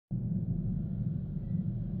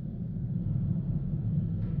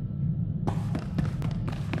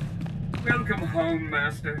Welcome home,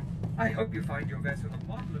 Master. I hope you find your vessel a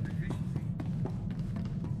model of efficiency.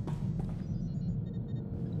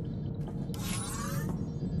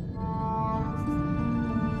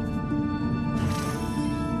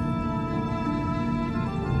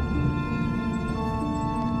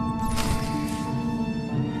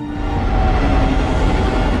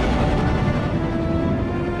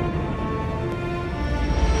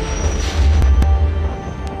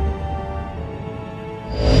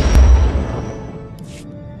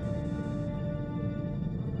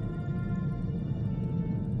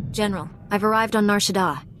 General, I've arrived on Nar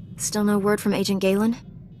Shaddaa. Still no word from Agent Galen?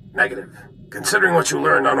 Negative. Considering what you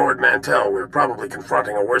learned on Ord Mantell, we're probably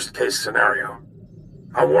confronting a worst-case scenario.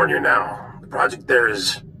 I'll warn you now, the project there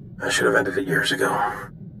is... I should have ended it years ago.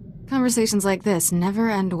 Conversations like this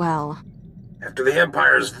never end well. After the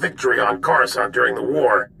Empire's victory on Coruscant during the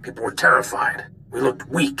war, people were terrified. We looked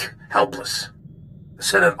weak, helpless. The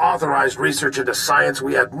Senate authorized research into science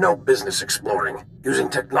we had no business exploring, using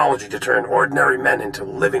technology to turn ordinary men into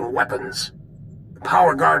living weapons. The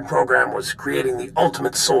Power Guard program was creating the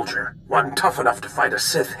ultimate soldier, one tough enough to fight a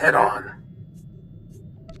Sith head-on.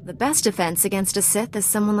 The best defense against a Sith is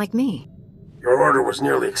someone like me. Your order was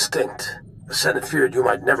nearly extinct. The Senate feared you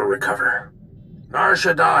might never recover. Nar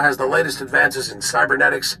Shaddaa has the latest advances in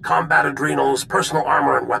cybernetics, combat adrenals, personal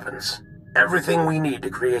armor, and weapons. Everything we need to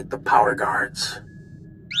create the Power Guards.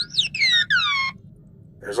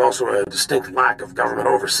 There's also a distinct lack of government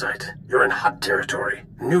oversight. You're in hot territory,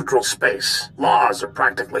 neutral space. Laws are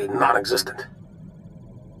practically non-existent.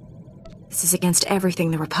 This is against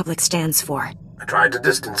everything the Republic stands for. I tried to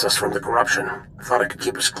distance us from the corruption. I thought I could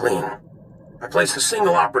keep us clean. I placed a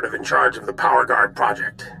single operative in charge of the Power Guard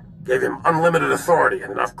project. Gave him unlimited authority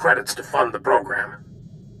and enough credits to fund the program.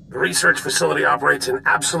 The research facility operates in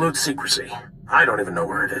absolute secrecy. I don't even know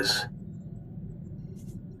where it is.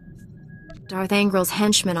 Darth Angril's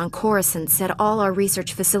henchmen on Coruscant said all our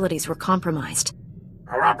research facilities were compromised.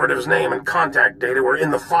 Our operative's name and contact data were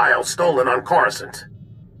in the file stolen on Coruscant.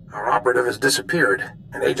 Our operative has disappeared,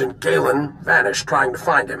 and Agent Galen vanished trying to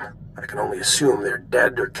find him. I can only assume they're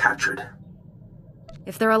dead or captured.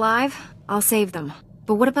 If they're alive, I'll save them.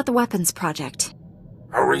 But what about the weapons project?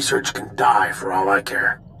 Our research can die for all I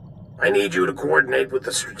care. I need you to coordinate with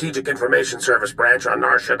the Strategic Information Service branch on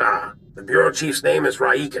Nar Shaddaa. The Bureau Chief's name is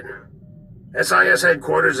Raiken. SIS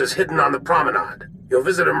headquarters is hidden on the promenade. You'll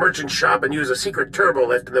visit a merchant shop and use a secret turbo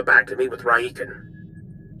lift in the back to meet with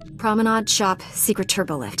Raiken. Promenade shop, secret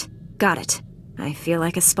turbo lift. Got it. I feel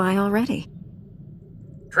like a spy already.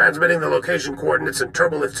 Transmitting the location coordinates and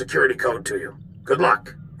turbo lift security code to you. Good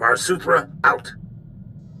luck. Var Suthra, out.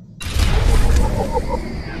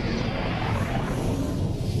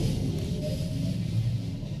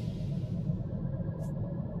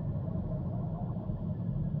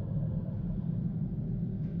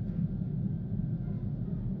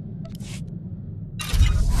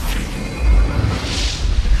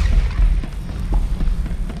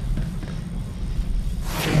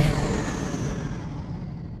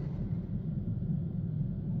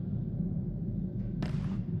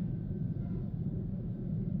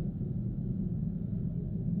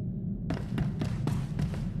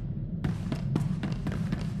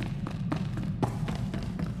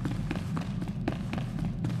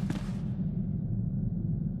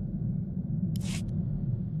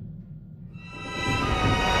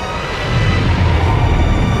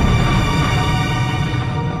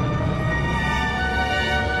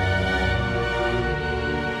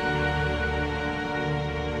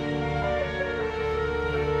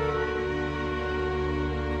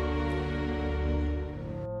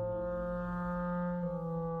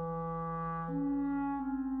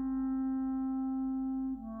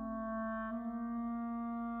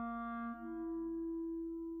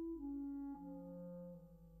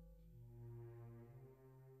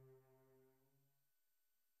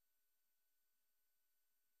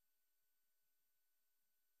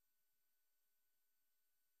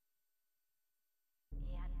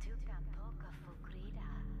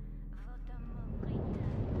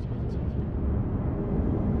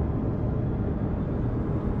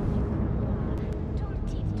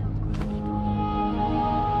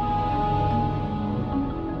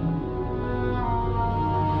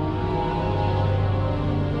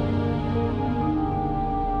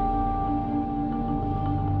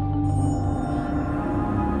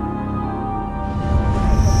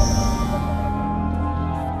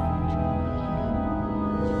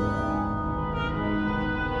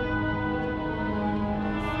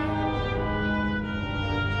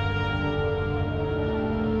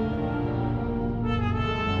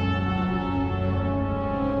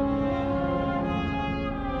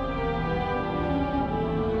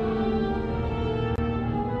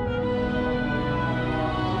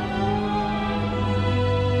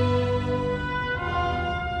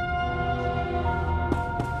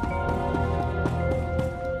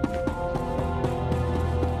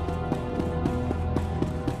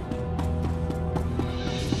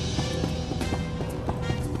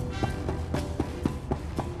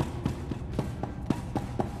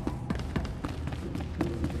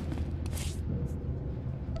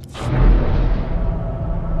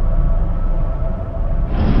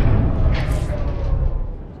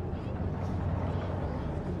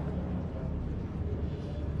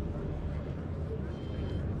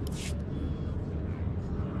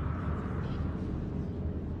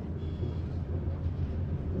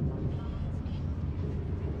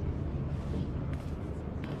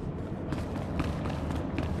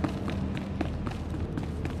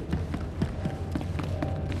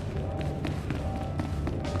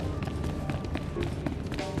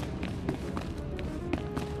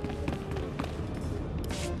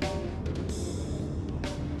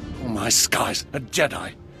 Oh my skies, a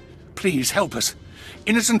Jedi. Please help us.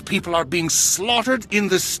 Innocent people are being slaughtered in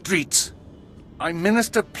the streets. I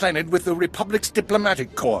minister Planet with the Republic's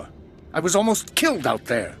diplomatic corps. I was almost killed out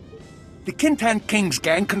there. The Kintan King's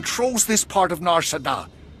gang controls this part of Nar Shaddaa.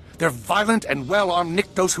 They're violent and well-armed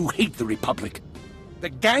Niktos who hate the Republic. The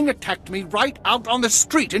gang attacked me right out on the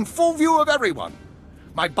street in full view of everyone.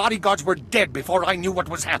 My bodyguards were dead before I knew what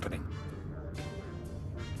was happening.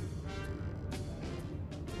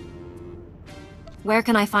 Where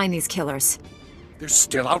can I find these killers? They're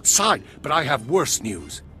still outside, but I have worse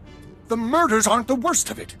news. The murders aren't the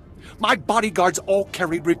worst of it. My bodyguards all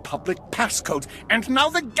carried Republic passcodes, and now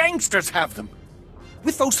the gangsters have them.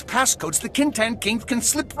 With those passcodes, the Kintan Kings can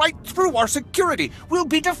slip right through our security. We'll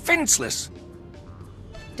be defenseless.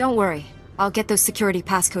 Don't worry. I'll get those security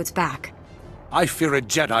passcodes back. I fear a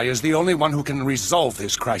Jedi is the only one who can resolve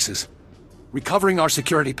this crisis. Recovering our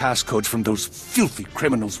security passcodes from those filthy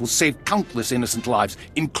criminals will save countless innocent lives,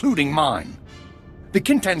 including mine. The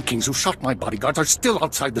Kintan Kings who shot my bodyguards are still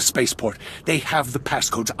outside the spaceport. They have the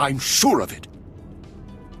passcodes, I'm sure of it.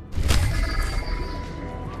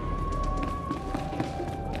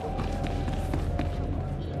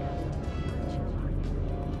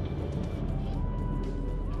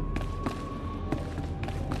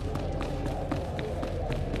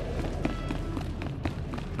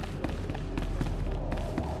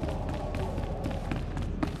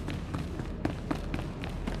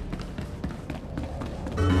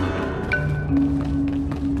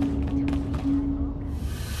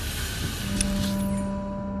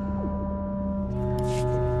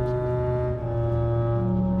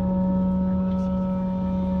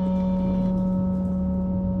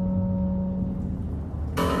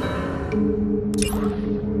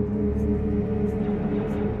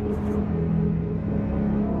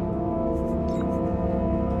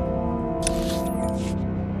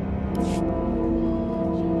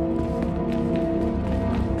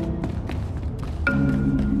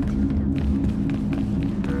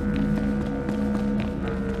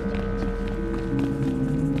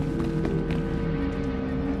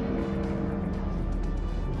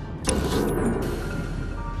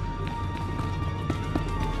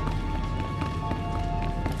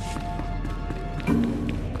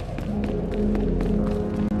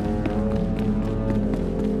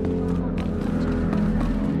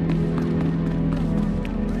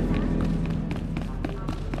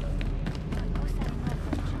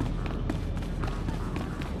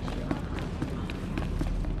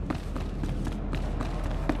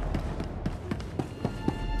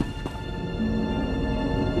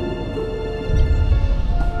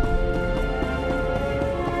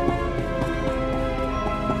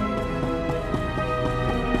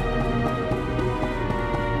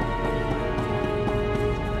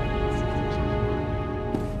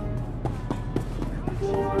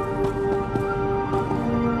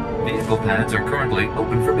 Pads are currently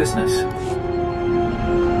open for business.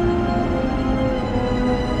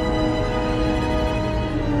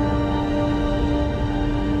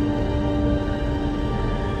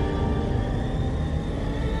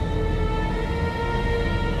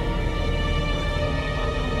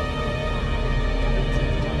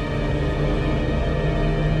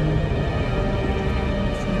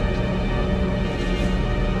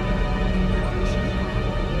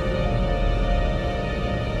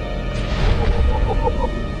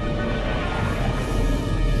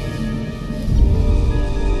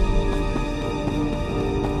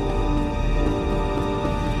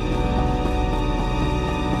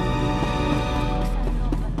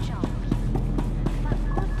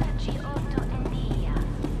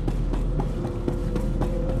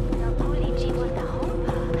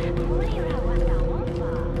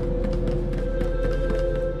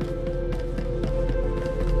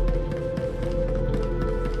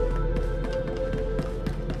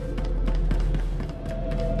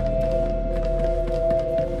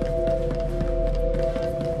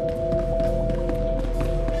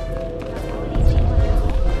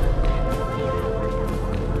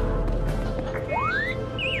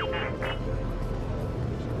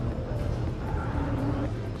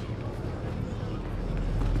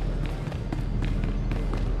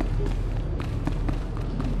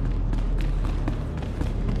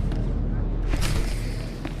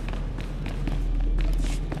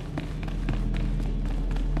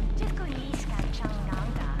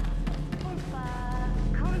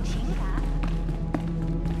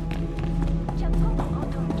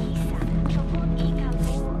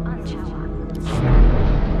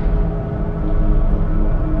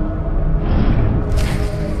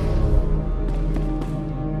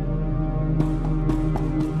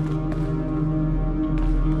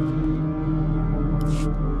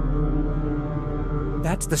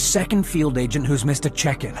 That's the second field agent who's missed a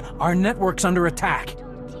check-in. Our network's under attack.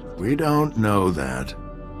 We don't know that.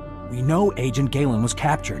 We know Agent Galen was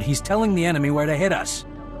captured. He's telling the enemy where to hit us.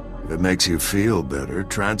 If it makes you feel better,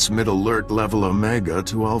 transmit alert level Omega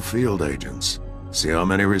to all field agents. See how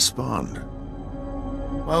many respond.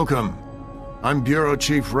 Welcome. I'm Bureau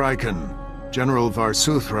Chief Riken. General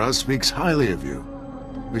Varsuthra speaks highly of you.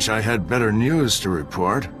 Wish I had better news to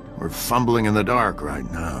report. We're fumbling in the dark right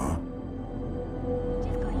now.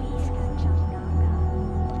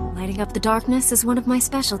 Lighting up the darkness is one of my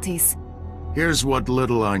specialties. Here's what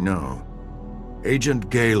little I know.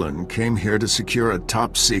 Agent Galen came here to secure a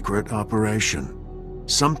top-secret operation.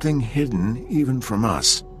 Something hidden even from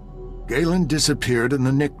us. Galen disappeared in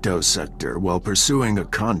the Nikto sector while pursuing a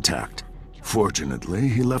contact. Fortunately,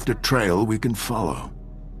 he left a trail we can follow.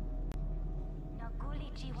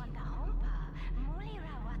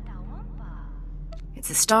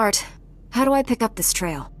 It's a start. How do I pick up this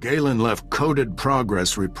trail? Galen left coded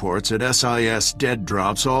progress reports at SIS dead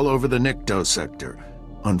drops all over the Nikto sector.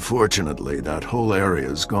 Unfortunately, that whole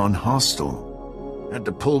area's gone hostile. Had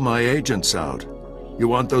to pull my agents out. You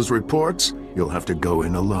want those reports? You'll have to go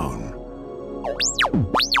in alone.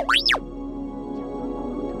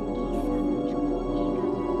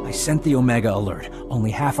 I sent the Omega alert.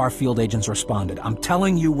 Only half our field agents responded. I'm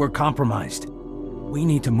telling you, we're compromised. We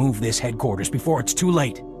need to move this headquarters before it's too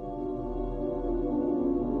late.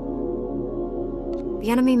 The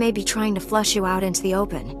enemy may be trying to flush you out into the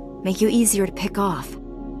open, make you easier to pick off.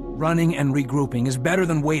 Running and regrouping is better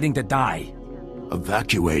than waiting to die.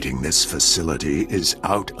 Evacuating this facility is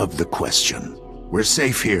out of the question. We're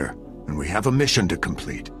safe here, and we have a mission to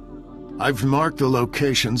complete. I've marked the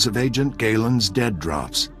locations of Agent Galen's dead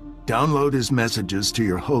drops. Download his messages to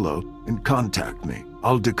your holo and contact me.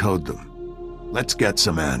 I'll decode them. Let's get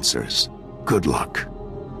some answers. Good luck.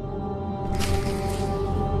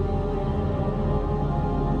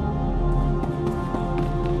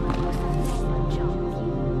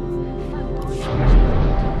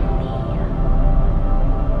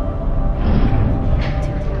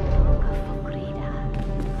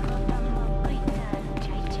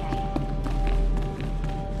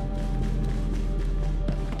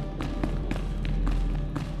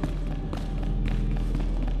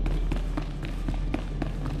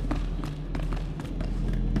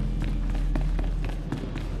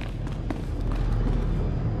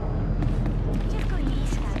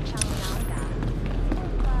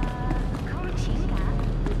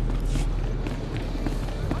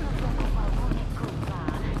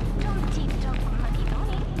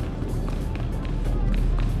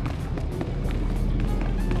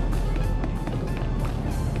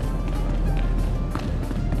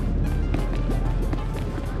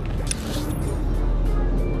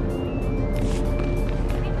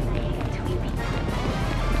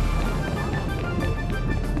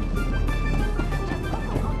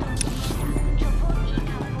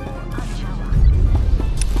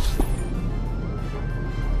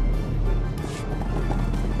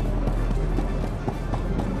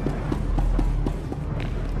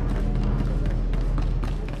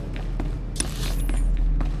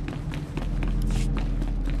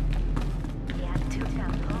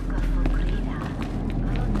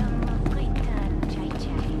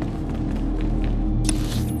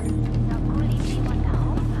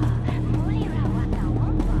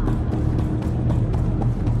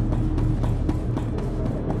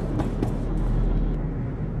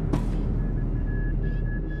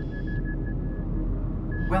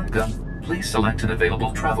 Welcome. Please select an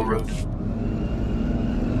available travel route.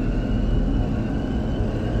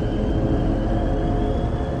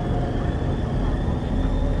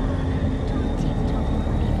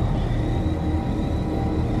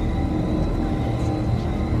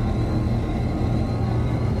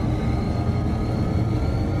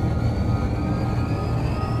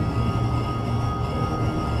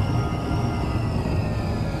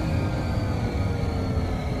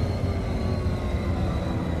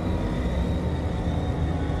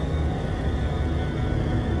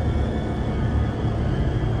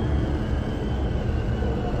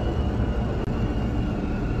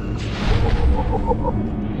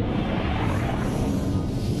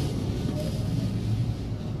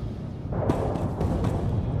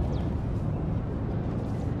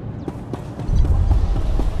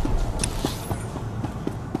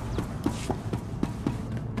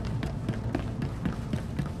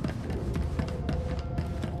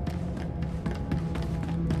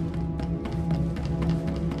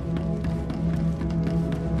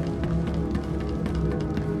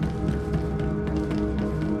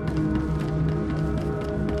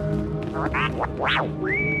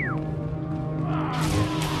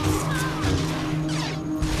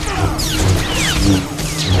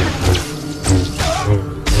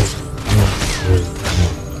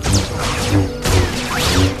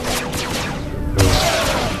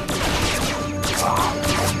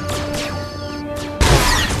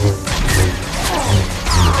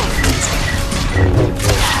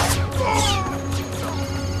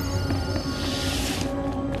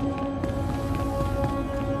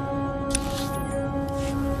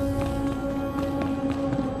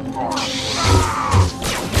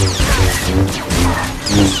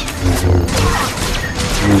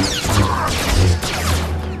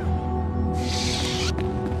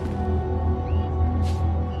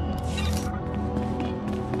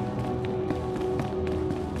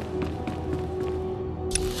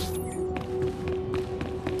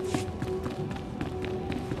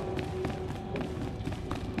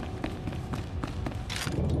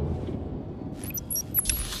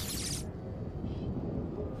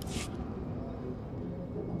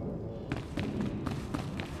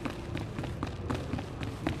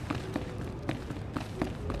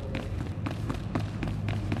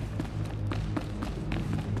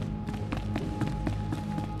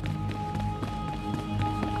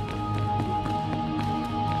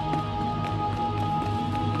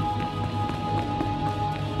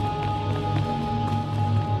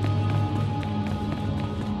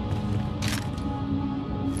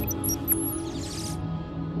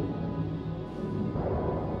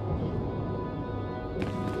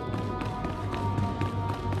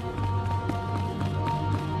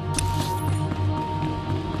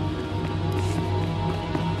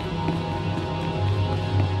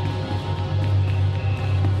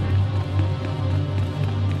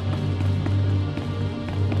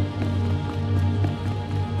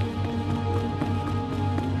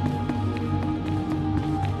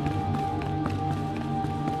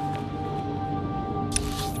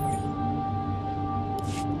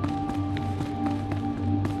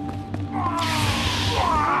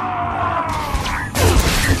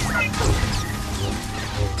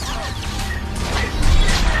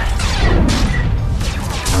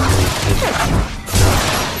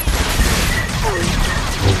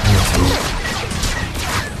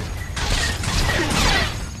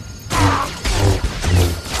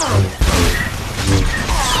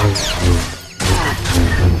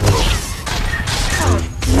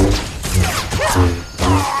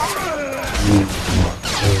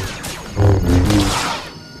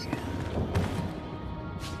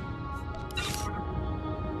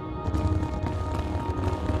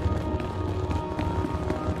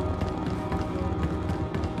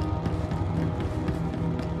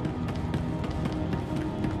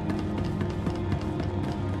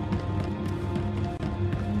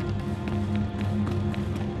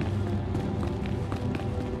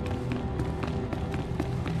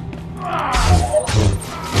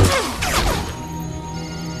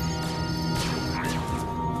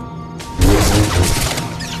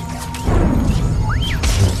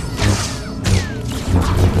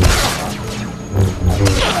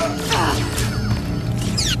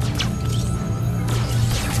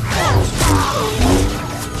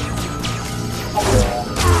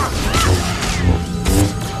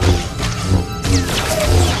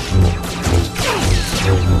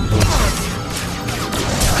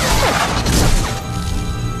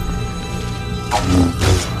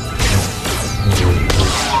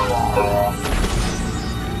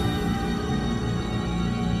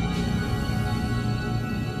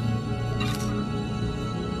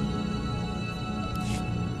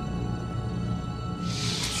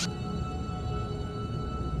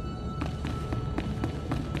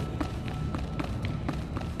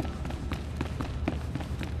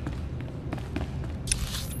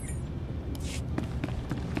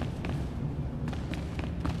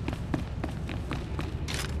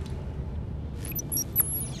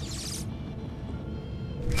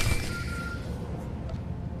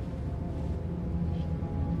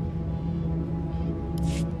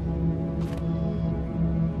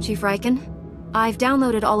 Chief Riken, I've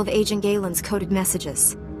downloaded all of Agent Galen's coded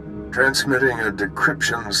messages. Transmitting a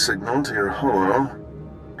decryption signal to your holo.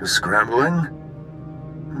 Descrambling?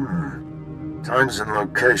 Times and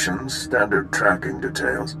locations, standard tracking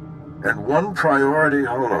details. And one priority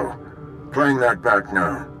holo. Playing that back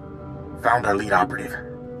now. Found our lead operative.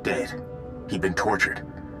 Dead. He'd been tortured.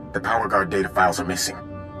 The power guard data files are missing.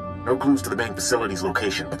 No clues to the main facility's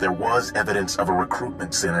location, but there was evidence of a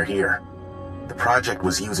recruitment center here. The project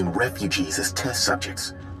was using refugees as test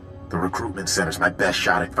subjects. The recruitment center's my best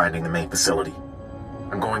shot at finding the main facility.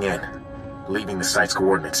 I'm going in, leaving the site's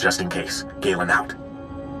coordinates just in case. Galen out.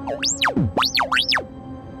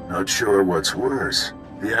 Not sure what's worse.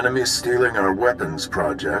 The enemy stealing our weapons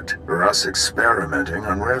project, or us experimenting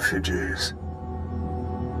on refugees.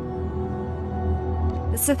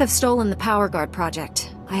 The Sith have stolen the Power Guard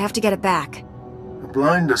project. I have to get it back. A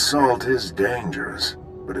blind assault is dangerous,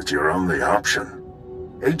 but it's your only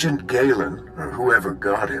option. Agent Galen, or whoever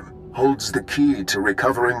got him, holds the key to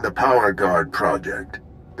recovering the Power Guard project.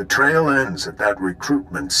 The trail ends at that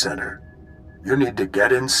recruitment center. You need to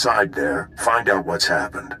get inside there, find out what's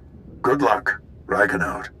happened. Good luck. Riken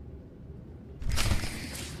out.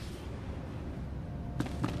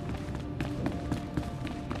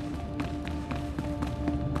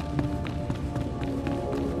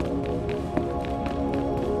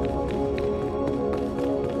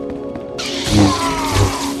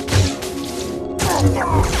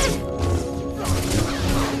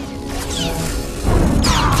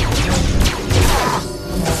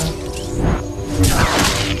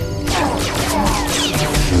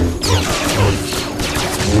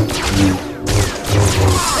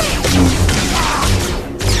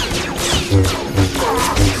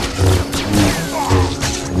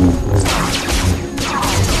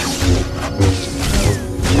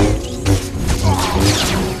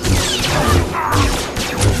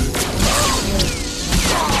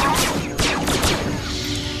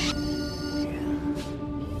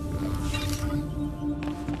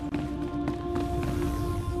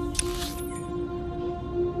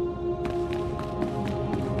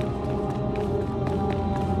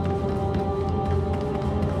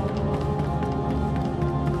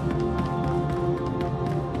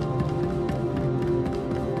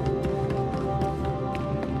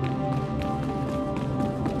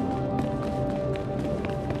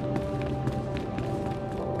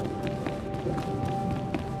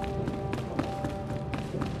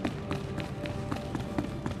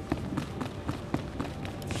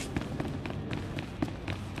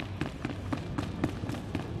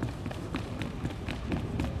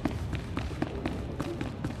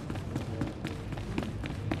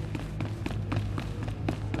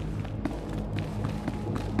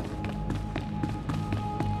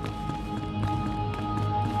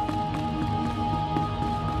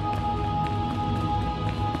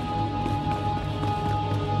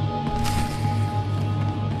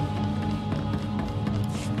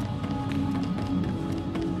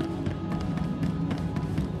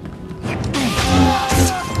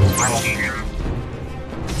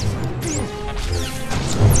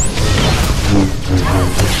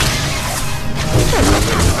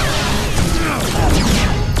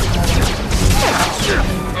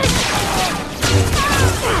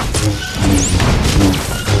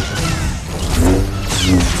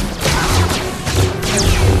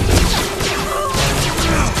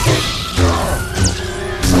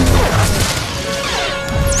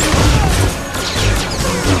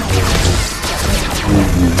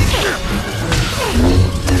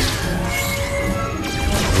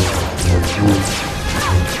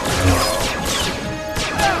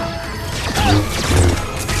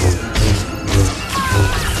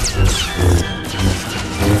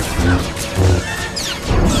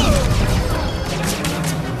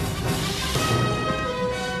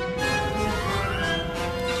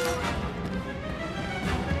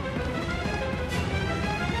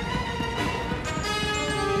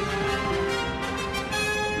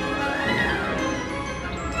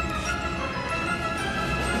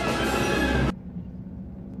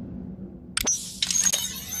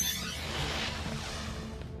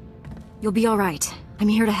 You'll be all right. I'm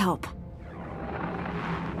here to help.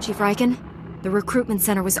 Chief Riken, the recruitment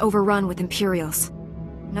center was overrun with Imperials.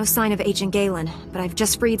 No sign of Agent Galen, but I've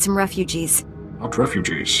just freed some refugees. Not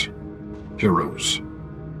refugees. Heroes.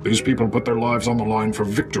 These people put their lives on the line for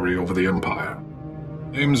victory over the Empire.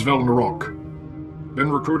 Name's Velnarok.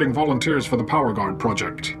 Been recruiting volunteers for the Power Guard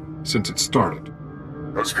project since it started.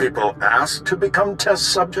 Those people asked to become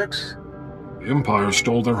test subjects? The Empire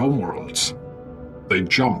stole their homeworlds. They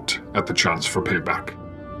jumped at the chance for payback.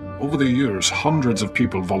 Over the years, hundreds of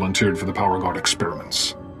people volunteered for the Power Guard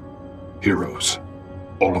experiments. Heroes.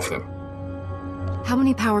 All of them. How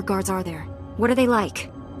many Power Guards are there? What are they like?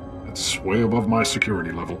 It's way above my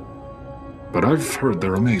security level. But I've heard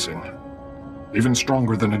they're amazing. Even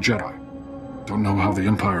stronger than a Jedi. Don't know how the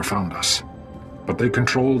Empire found us. But they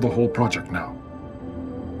control the whole project now.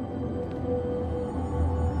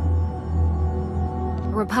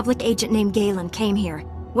 A Republic agent named Galen came here.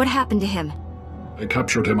 What happened to him? They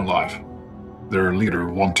captured him alive. Their leader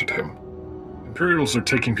wanted him. Imperials are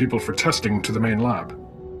taking people for testing to the main lab.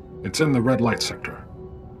 It's in the red light sector.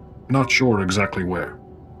 Not sure exactly where.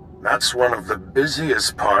 That's one of the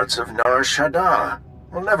busiest parts of Nar Shaddaa.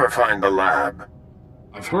 We'll never find the lab.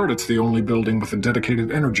 I've heard it's the only building with a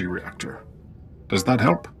dedicated energy reactor. Does that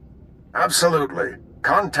help? Absolutely.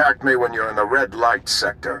 Contact me when you're in the red light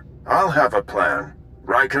sector. I'll have a plan.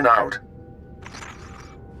 Riken out.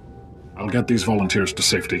 I'll get these volunteers to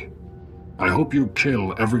safety. I hope you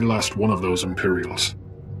kill every last one of those Imperials.